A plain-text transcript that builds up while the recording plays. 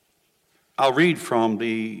I'll read from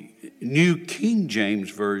the New King James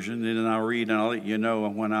Version, and then I'll let you know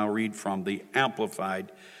when I'll read from the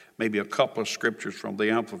Amplified, maybe a couple of scriptures from the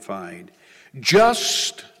Amplified.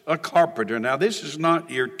 Just a carpenter. Now, this is not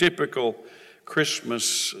your typical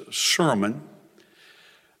Christmas sermon,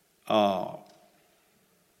 but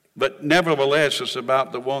nevertheless, it's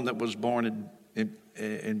about the one that was born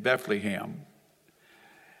in Bethlehem.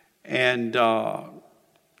 And,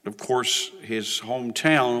 of course, his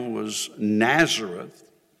hometown was Nazareth,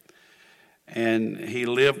 and he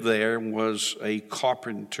lived there and was a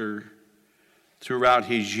carpenter throughout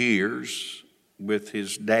his years with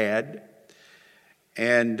his dad.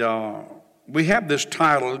 And we have this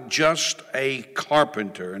title, Just a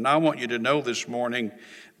Carpenter. And I want you to know this morning,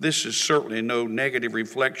 this is certainly no negative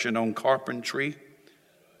reflection on carpentry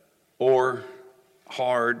or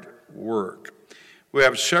hard work. We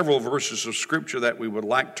have several verses of Scripture that we would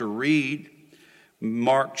like to read.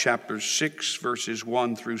 Mark chapter 6, verses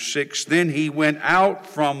 1 through 6. Then he went out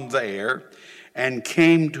from there and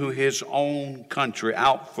came to his own country.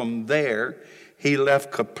 Out from there, he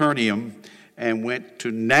left Capernaum and went to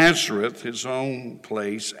Nazareth, his own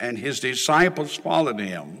place, and his disciples followed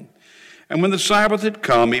him. And when the Sabbath had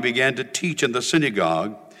come, he began to teach in the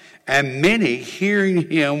synagogue, and many hearing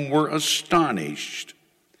him were astonished,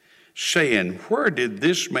 saying, "Where did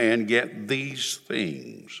this man get these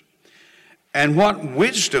things? And what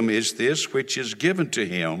wisdom is this which is given to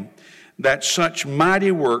him, that such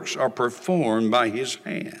mighty works are performed by his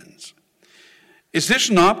hands? Is this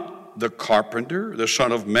not the carpenter, the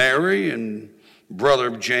son of Mary, and brother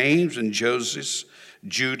of James and Joseph,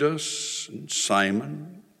 Judas and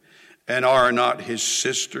Simon? And are not his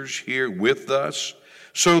sisters here with us?"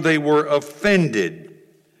 So they were offended.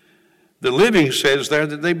 The Living says there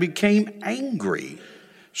that they became angry,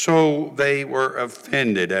 so they were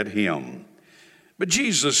offended at him. But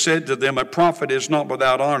Jesus said to them, "A prophet is not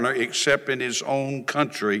without honor except in his own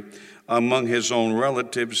country, among his own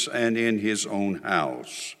relatives, and in his own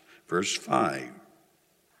house." Verse 5.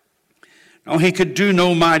 Now he could do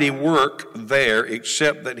no mighty work there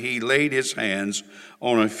except that he laid his hands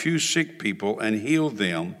on a few sick people and healed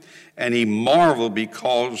them, and he marveled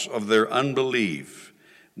because of their unbelief.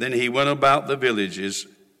 Then he went about the villages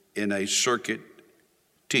in a circuit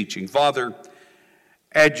teaching. Father,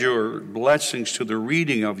 add your blessings to the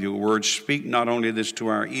reading of your word. Speak not only this to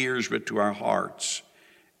our ears, but to our hearts.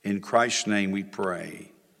 In Christ's name we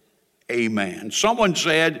pray. Amen. Someone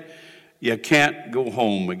said, "You can't go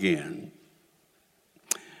home again."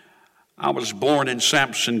 I was born in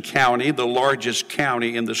Sampson County, the largest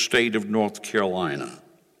county in the state of North Carolina.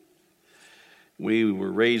 We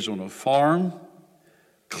were raised on a farm.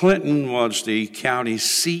 Clinton was the county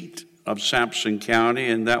seat of Sampson County,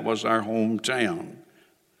 and that was our hometown.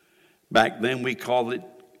 Back then, we called it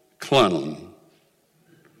Clinton.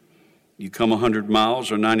 You come 100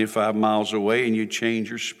 miles or 95 miles away, and you change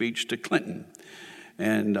your speech to Clinton.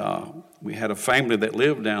 And we had a family that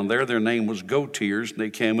lived down there. Their name was Gautiers, and they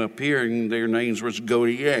came up here, and their names was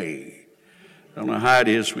Gautier. I don't know how it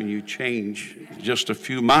is when you change just a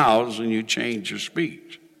few miles and you change your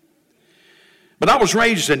speech. But I was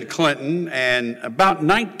raised in Clinton, and about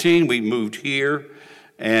 19 we moved here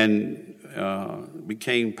and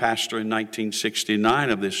became pastor in 1969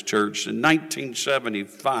 of this church. In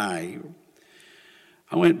 1975,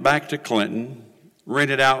 I went back to Clinton,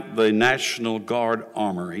 rented out the National Guard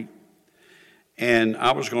Armory, and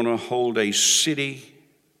I was going to hold a city-wide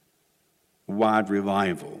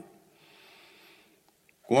revival.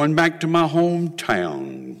 Going back to my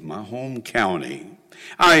hometown, my home county.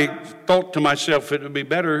 I thought to myself it would be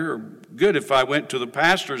better or good if I went to the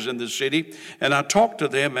pastors in the city and I talked to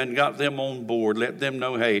them and got them on board, let them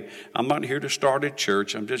know, hey, I'm not here to start a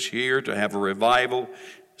church. I'm just here to have a revival,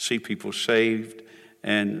 see people saved,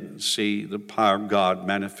 and see the power of God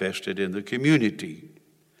manifested in the community.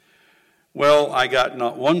 Well, I got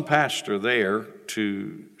not one pastor there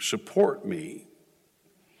to support me.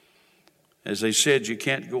 As they said, you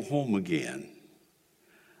can't go home again.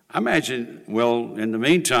 I imagine, well, in the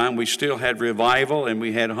meantime, we still had revival and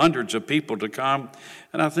we had hundreds of people to come.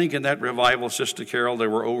 And I think in that revival, Sister Carol, there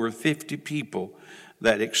were over 50 people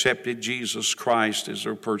that accepted Jesus Christ as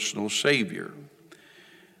their personal Savior.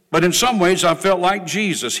 But in some ways, I felt like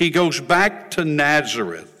Jesus. He goes back to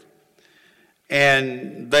Nazareth,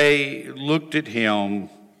 and they looked at him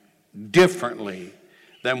differently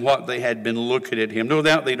than what they had been looking at him. No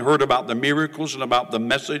doubt they'd heard about the miracles and about the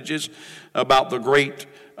messages, about the great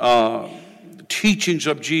teachings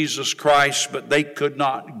of Jesus Christ, but they could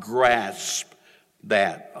not grasp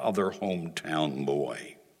that of their hometown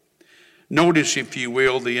boy. Notice, if you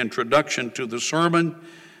will, the introduction to the sermon.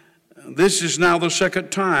 This is now the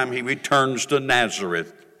second time he returns to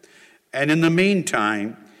Nazareth. And in the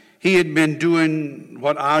meantime, he had been doing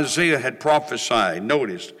what Isaiah had prophesied.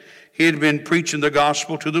 Notice, he had been preaching the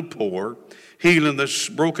gospel to the poor, healing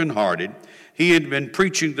the brokenhearted. He had been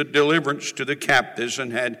preaching the deliverance to the captives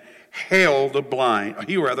and had healed the blind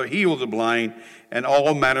and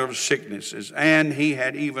all manner of sicknesses. And he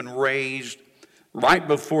had even raised, right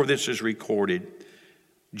before this is recorded,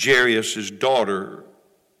 Jairus' daughter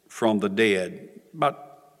from the dead,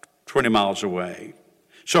 about 20 miles away.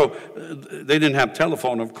 So they didn't have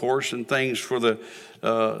telephone, of course, and things for the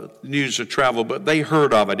news to travel, but they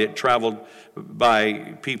heard of it. It traveled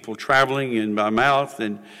by people traveling and by mouth,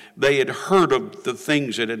 and they had heard of the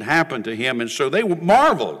things that had happened to him, and so they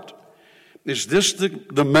marveled. Is this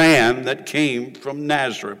the man that came from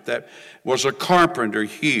Nazareth, that was a carpenter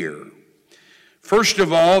here? First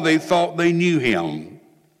of all, they thought they knew him.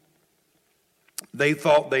 They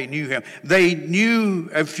thought they knew him. They knew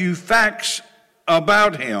a few facts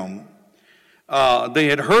about him. They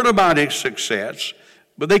had heard about his success,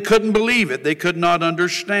 but they couldn't believe it. They could not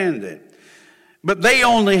understand it. But they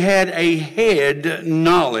only had a head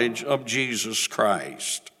knowledge of Jesus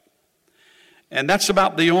Christ. And that's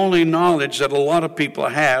about the only knowledge that a lot of people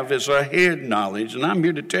have, is a head knowledge. And I'm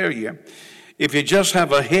here to tell you, if you just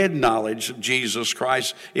have a head knowledge of Jesus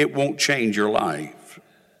Christ, it won't change your life.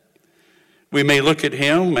 We may look at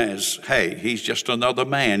him as, hey, he's just another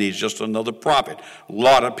man. He's just another prophet. A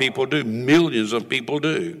lot of people do. Millions of people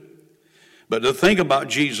do. But the thing about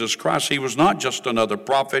Jesus Christ, he was not just another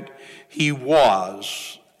prophet. He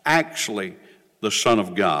was actually the Son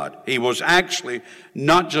of God. He was actually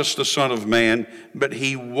not just the Son of Man, but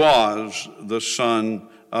he was the Son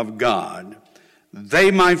of God.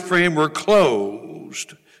 They, my friend, were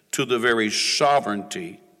closed to the very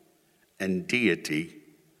sovereignty and deity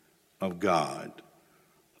of God.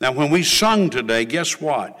 Now, when we sung today, guess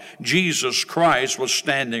what? Jesus Christ was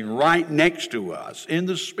standing right next to us in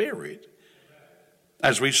the Spirit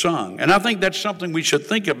as we sung. And I think that's something we should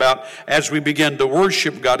think about as we begin to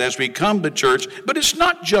worship God, as we come to church. But it's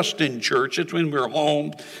not just in church. It's when we're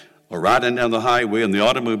home or riding down the highway in the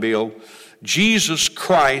automobile. Jesus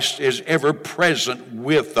Christ is ever present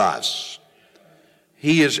with us.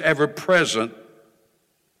 He is ever present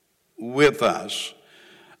with us.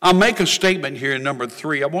 I'll make a statement here in number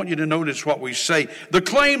 3. I want you to notice what we say. The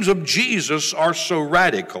claims of Jesus are so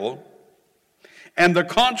radical, and the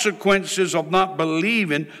consequences of not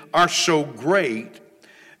believing are so great,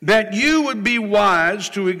 that you would be wise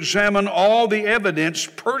to examine all the evidence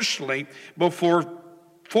personally before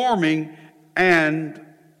forming an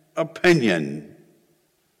opinion.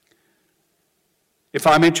 If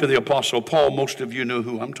I mention the Apostle Paul, most of you know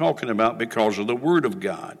who I'm talking about because of the Word of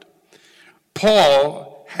God. Paul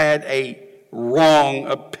had a wrong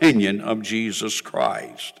opinion of Jesus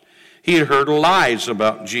Christ. He had heard lies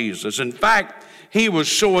about Jesus. In fact, he was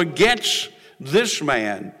so against this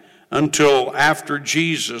man until after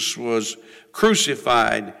Jesus was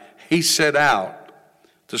crucified, he set out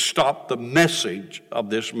to stop the message of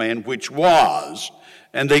this man, which was,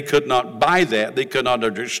 and they could not buy that, they could not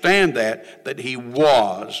understand that he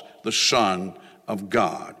was the Son of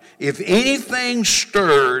God. If anything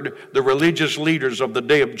stirred the religious leaders of the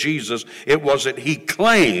day of Jesus, it was that he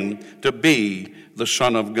claimed to be the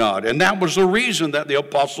Son of God. And that was the reason that the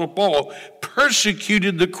Apostle Paul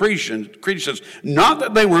persecuted the Christians. Not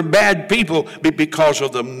that they were bad people, but because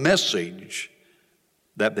of the message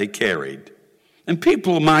that they carried. And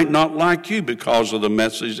people might not like you because of the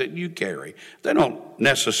message that you carry. They don't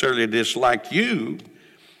necessarily dislike you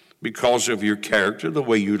because of your character, the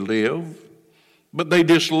way you live. But they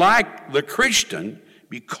dislike the Christian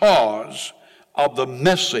because of the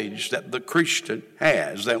message that the Christian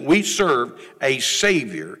has, that we serve a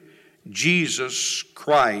Savior, Jesus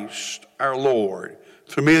Christ our Lord.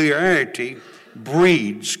 Familiarity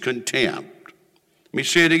breeds contempt. Let me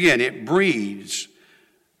say it again. It breeds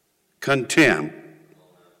contempt.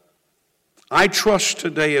 I trust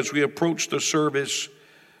today as we approach the service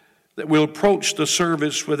that we'll approach the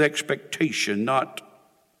service with expectation, not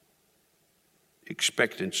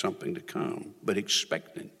expecting something to come, but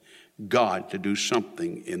expecting God to do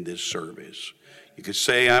something in this service. You could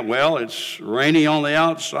say, well, it's rainy on the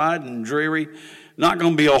outside and dreary. Not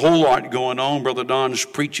going to be a whole lot going on. Brother Don's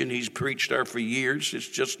preaching. He's preached there for years. It's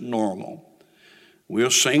just normal.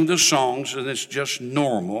 We'll sing the songs and it's just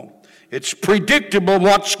normal. It's predictable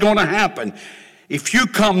what's going to happen. If you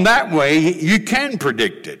come that way, you can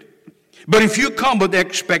predict it. But if you come with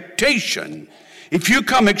expectation, if you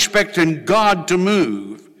come expecting God to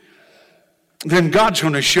move, then God's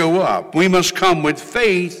going to show up. We must come with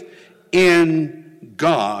faith in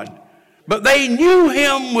God But they knew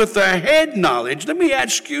him with their head knowledge. Let me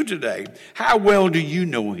ask you today, how well do you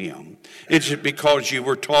know him? Is it because you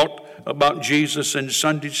were taught about Jesus in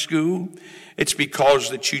Sunday school? It's because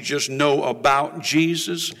that you just know about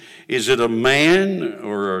Jesus? Is it a man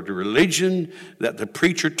or a religion that the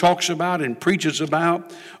preacher talks about and preaches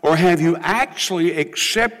about? Or have you actually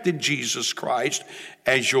accepted Jesus Christ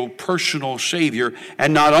as your personal Savior?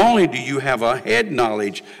 And not only do you have a head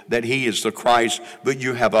knowledge that he is the Christ, but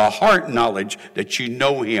you have a heart knowledge that you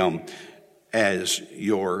know him as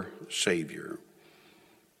your Savior.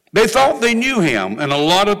 They thought they knew him, and a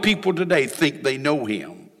lot of people today think they know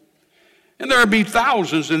him. And there will be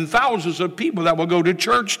thousands and thousands of people that will go to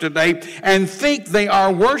church today and think they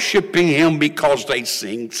are worshiping him because they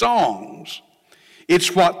sing songs.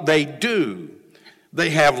 It's what they do. They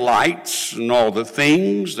have lights and all the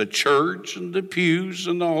things, the church and the pews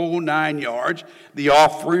and the whole 9 yards. The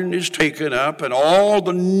offering is taken up and all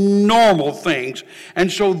the normal things.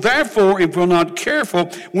 And so therefore, if we're not careful,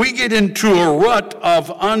 we get into a rut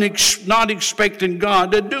of not expecting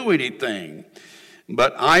God to do anything.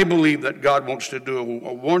 But I believe that God wants to do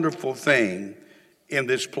a wonderful thing in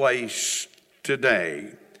this place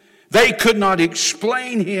today. They could not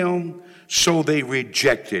explain him, so they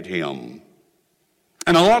rejected him.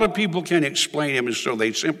 And a lot of people can't explain him, and so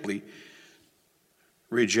they simply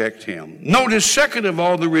reject him. Notice, second of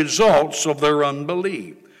all, the results of their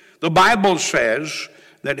unbelief. The Bible says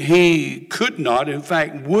that he could not, in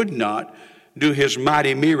fact, would not do his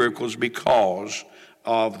mighty miracles because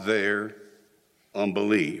of their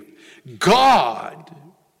unbelief. God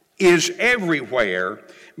is everywhere,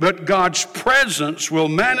 but God's presence will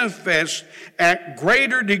manifest at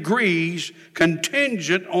greater degrees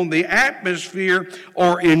contingent on the atmosphere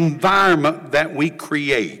or environment that we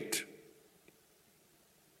create.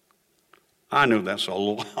 I know that's a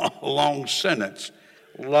long sentence,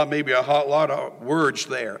 maybe a lot of words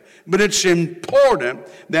there, but it's important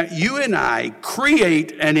that you and I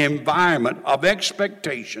create an environment of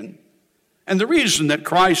expectation. And the reason that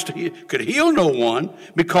Christ could heal no one,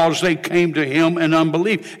 because they came to him in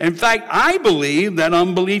unbelief. In fact, I believe that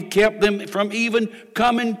unbelief kept them from even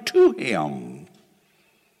coming to him.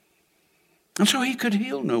 And so he could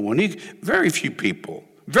heal no one. Very few people.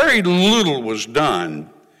 Very little was done.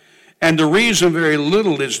 And the reason very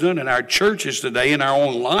little is done in our churches today, in our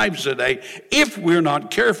own lives today, if we're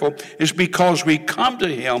not careful, is because we come to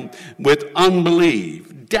him with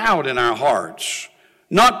unbelief, doubt in our hearts.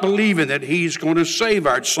 Not believing that he's going to save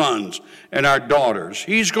our sons and our daughters.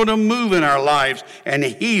 He's going to move in our lives and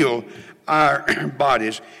heal our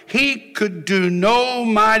bodies. He could do no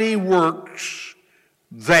mighty works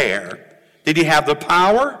there. Did he have the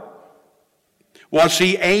power? Was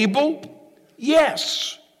he able?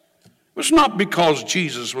 Yes. It was not because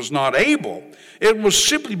Jesus was not able. It was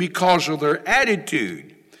simply because of their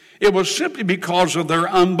attitude. It was simply because of their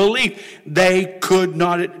unbelief. They could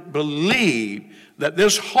not believe that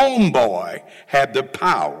this homeboy had the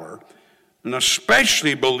power, and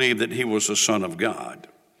especially believe that he was the Son of God,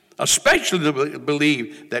 especially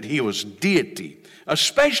believe that he was deity,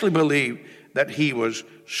 especially believe that he was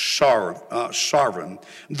sovereign.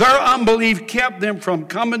 Their unbelief kept them from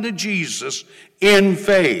coming to Jesus in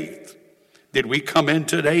faith. Did we come in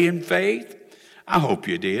today in faith? I hope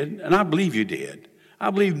you did, and I believe you did.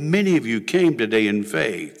 I believe many of you came today in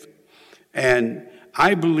faith, and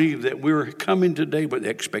I believe that we're coming today with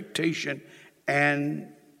expectation and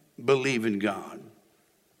believe in God.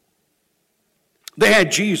 They had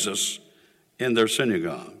Jesus in their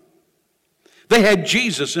synagogue. They had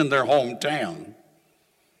Jesus in their hometown.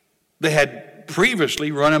 They had previously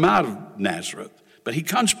run him out of Nazareth, but he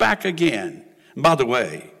comes back again. And by the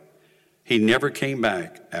way, he never came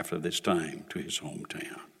back after this time to his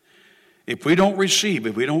hometown. If we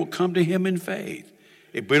don't come to him in faith,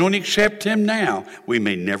 if we don't accept him now, we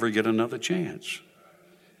may never get another chance.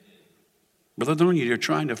 Brother Thorny, you're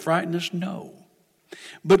trying to frighten us? No.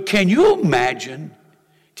 But can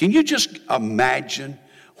you just imagine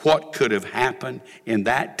what could have happened in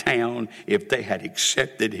that town if they had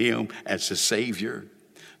accepted him as a Savior?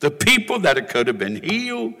 The people that could have been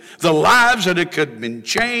healed, the lives that could have been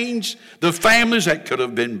changed, the families that could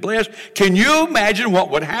have been blessed. Can you imagine what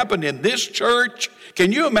would happen in this church?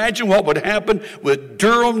 Can you imagine what would happen with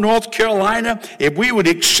Durham, North Carolina, if we would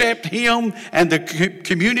accept him and the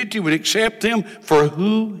community would accept him for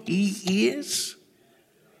who he is?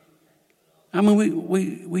 I mean,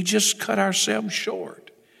 we just cut ourselves short.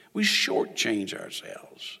 We shortchange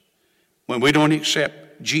ourselves when we don't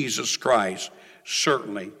accept Jesus Christ,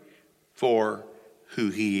 certainly for who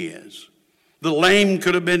he is. The lame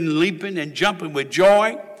could have been leaping and jumping with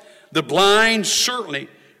joy. The blind certainly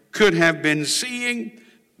could have been seeing,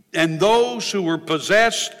 and those who were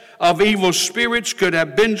possessed of evil spirits could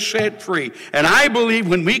have been set free. And I believe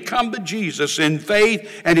when we come to Jesus in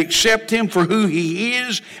faith and accept him for who he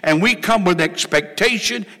is, and we come with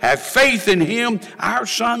expectation, have faith in him, our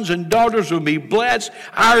sons and daughters will be blessed,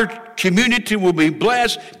 our community will be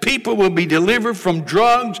blessed, people will be delivered from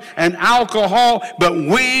drugs and alcohol, but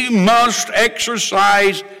we must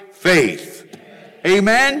exercise faith.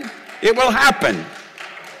 Amen? It will happen.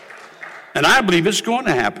 And I believe it's going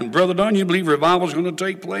to happen. Brother Don, you believe revival is going to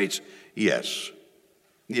take place? Yes.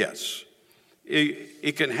 Yes.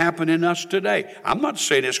 It can happen in us today. I'm not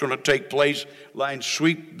saying it's going to take place and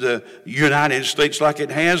sweep the United States like it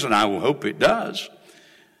has, and I will hope it does.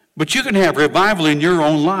 But you can have revival in your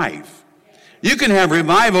own life. You can have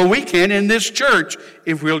revival, we can, in this church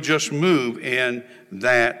if we'll just move in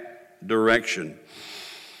that direction.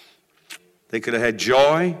 They could have had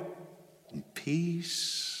joy and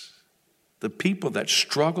peace. The people that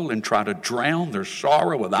struggle and try to drown their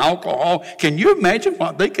sorrow with alcohol, can you imagine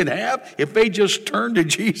what they could have if they just turned to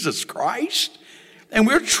Jesus Christ? And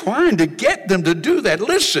we're trying to get them to do that.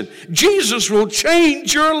 Listen, Jesus will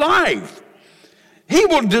change your life. He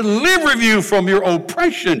will deliver you from your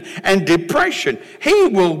oppression and depression. He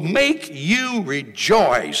will make you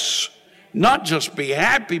rejoice. Not just be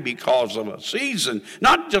happy because of a season,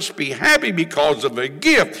 not just be happy because of a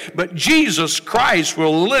gift, but Jesus Christ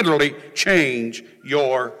will literally change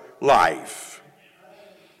your life.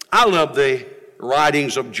 I love the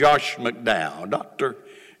writings of Josh McDowell, Dr.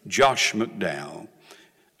 Josh McDowell.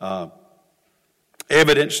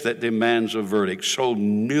 Evidence that demands a verdict, sold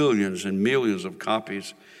millions and millions of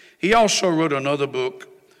copies. He also wrote another book,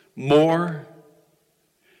 More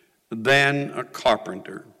Than a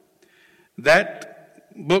Carpenter.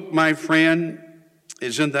 That book, my friend,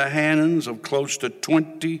 is in the hands of close to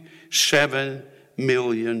 27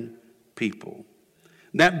 million people.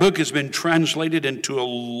 That book has been translated into a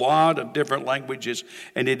lot of different languages,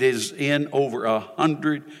 and it is in over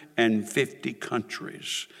 150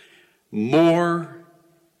 countries. More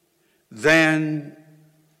Than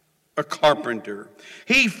a Carpenter.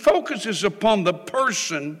 He focuses upon the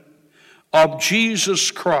person of Jesus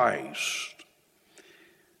Christ.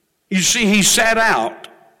 You see, he sat out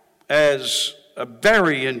as a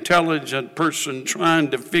very intelligent person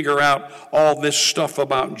trying to figure out all this stuff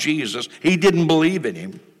about Jesus. He didn't believe in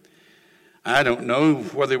him. I don't know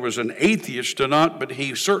whether he was an atheist or not, but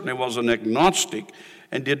he certainly was an agnostic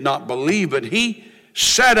and did not believe. But he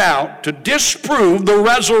set out to disprove the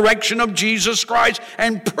resurrection of Jesus Christ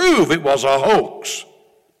and prove it was a hoax.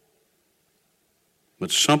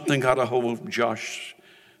 But something got a hold of Josh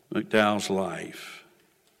McDowell's life.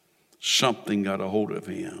 Something got a hold of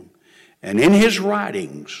him. And in his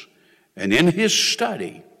writings and in his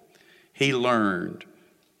study, he learned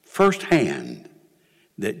firsthand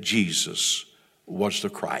that Jesus was the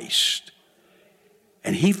Christ.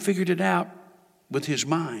 And he figured it out with his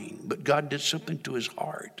mind, but God did something to his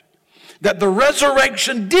heart. That the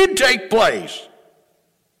resurrection did take place.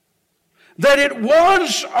 That it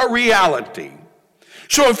was a reality.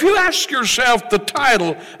 So if you ask yourself the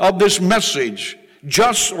title of this message,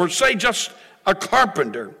 just a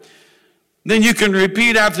carpenter, then you can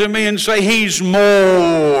repeat after me and say, he's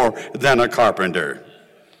more than a carpenter.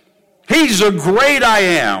 He's a great I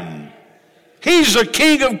am. He's the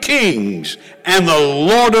King of kings and the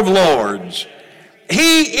Lord of lords.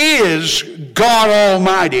 He is God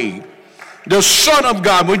Almighty, the Son of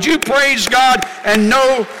God. Would you praise God and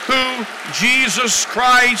know who Jesus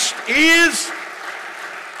Christ is?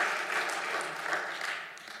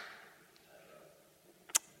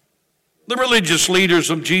 The religious leaders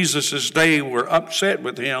of Jesus' day were upset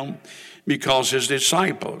with him because his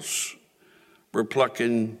disciples were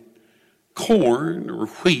plucking corn or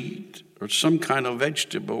wheat or some kind of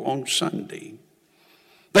vegetable on Sunday.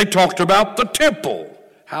 They talked about the temple,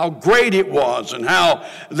 how great it was and how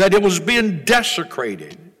that it was being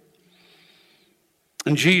desecrated.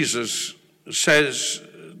 And Jesus says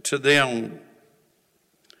to them,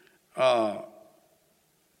 let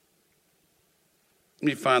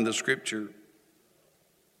me find the scripture.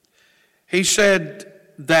 He said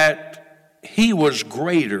that he was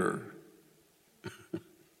greater.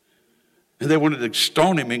 And they wanted to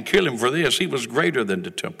stone him and kill him for this. He was greater than the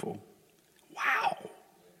temple. Wow.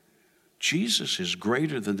 Jesus is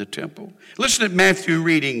greater than the temple. Listen at Matthew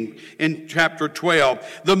reading in chapter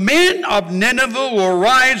 12. The men of Nineveh will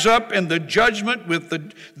rise up in the judgment with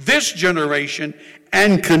this generation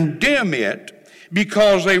and condemn it,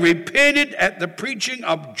 because they repented at the preaching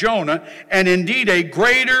of Jonah, and indeed a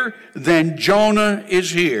greater than Jonah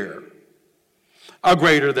is here. A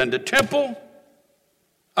greater than the temple,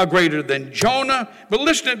 greater than Jonah. But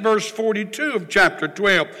listen at verse 42 of chapter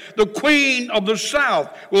 12. The queen of the south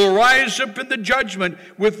will rise up in the judgment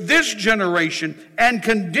with this generation and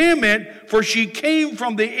condemn it, for she came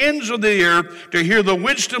from the ends of the earth to hear the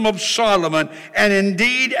wisdom of Solomon, and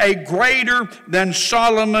indeed a greater than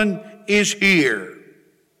Solomon is here.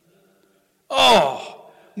 Oh,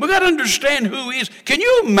 we got to understand who he is. Can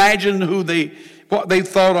you imagine what they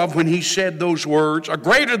thought of when he said those words? A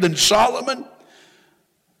greater than Solomon?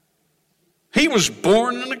 He was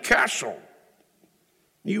born in a castle.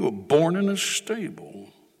 You were born in a stable.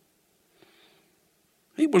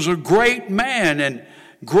 He was a great man and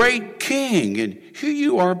great king, and here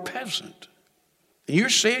you are a peasant. And you're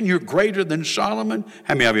saying you're greater than Solomon?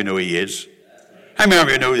 How many of you know he is? How many of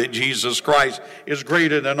you know that Jesus Christ is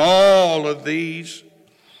greater than all of these?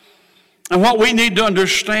 And what we need to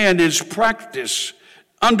understand is practice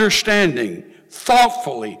understanding,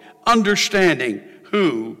 thoughtfully understanding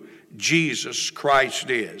who Jesus Christ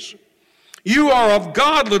is. You are of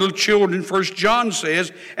God, little children, 1 John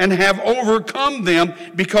says, and have overcome them,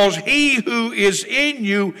 because he who is in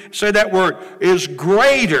you, say that word, is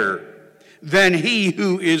greater than he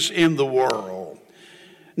who is in the world.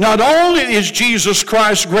 Not only is Jesus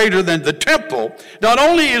Christ greater than the temple, not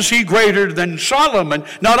only is he greater than Solomon,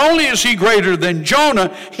 not only is he greater than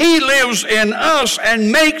Jonah, he lives in us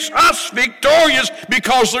and makes us victorious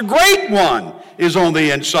because the great one is on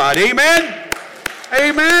the inside. Amen?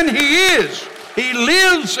 Amen. He is. He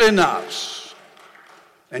lives in us.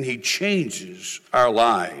 And he changes our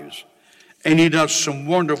lives. And he does some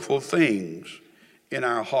wonderful things in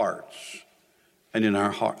our hearts and in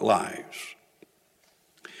our lives.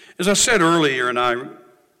 As I said earlier, and I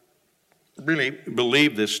really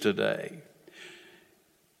believe this today,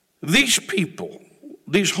 these people,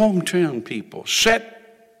 these hometown people,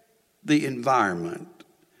 set the environment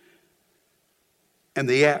and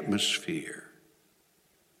the atmosphere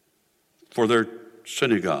for their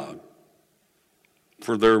synagogue,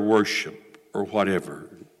 for their worship, or whatever.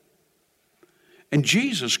 And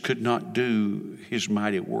Jesus could not do his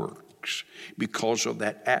mighty works because of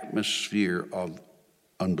that atmosphere of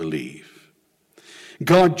unbelief.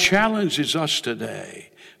 God challenges us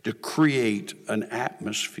today to create an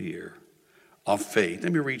atmosphere of faith.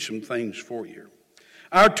 Let me read some things for you.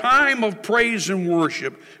 Our time of praise and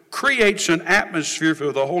worship creates an atmosphere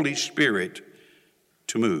for the Holy Spirit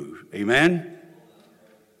to move. Amen?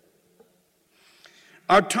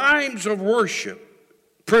 Our times of worship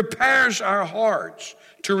prepares our hearts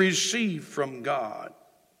to receive from God.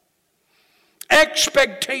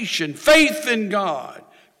 Expectation, faith in God,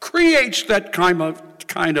 creates that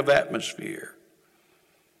kind of atmosphere.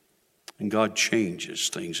 And God changes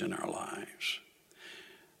things in our lives.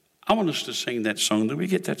 I want us to sing that song. Did we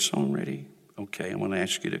get that song ready? Okay, I'm going to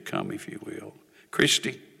ask you to come if you will.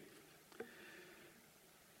 Christy.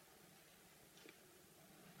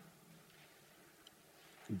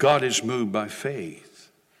 God is moved by faith.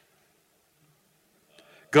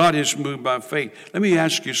 God is moved by faith. Let me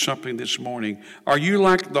ask you something this morning. Are you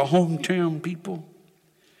like the hometown people?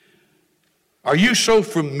 Are you so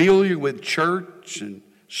familiar with church and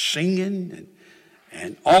singing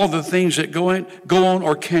and all the things that go on?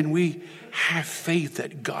 Or can we have faith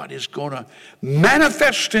that God is going to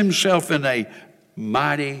manifest himself in a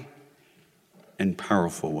mighty and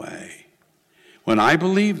powerful way? When I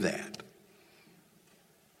believe that,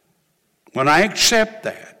 when I accept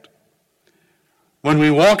that, when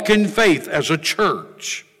we walk in faith as a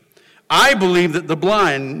church, I believe that the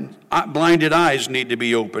blinded eyes need to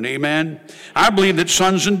be open. Amen. I believe that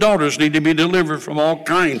sons and daughters need to be delivered from all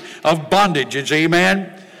kind of bondages.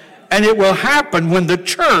 Amen. And it will happen when the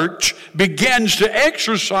church begins to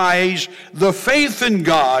exercise the faith in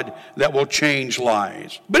God that will change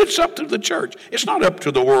lives. But it's up to the church. It's not up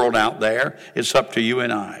to the world out there. It's up to you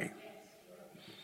and I.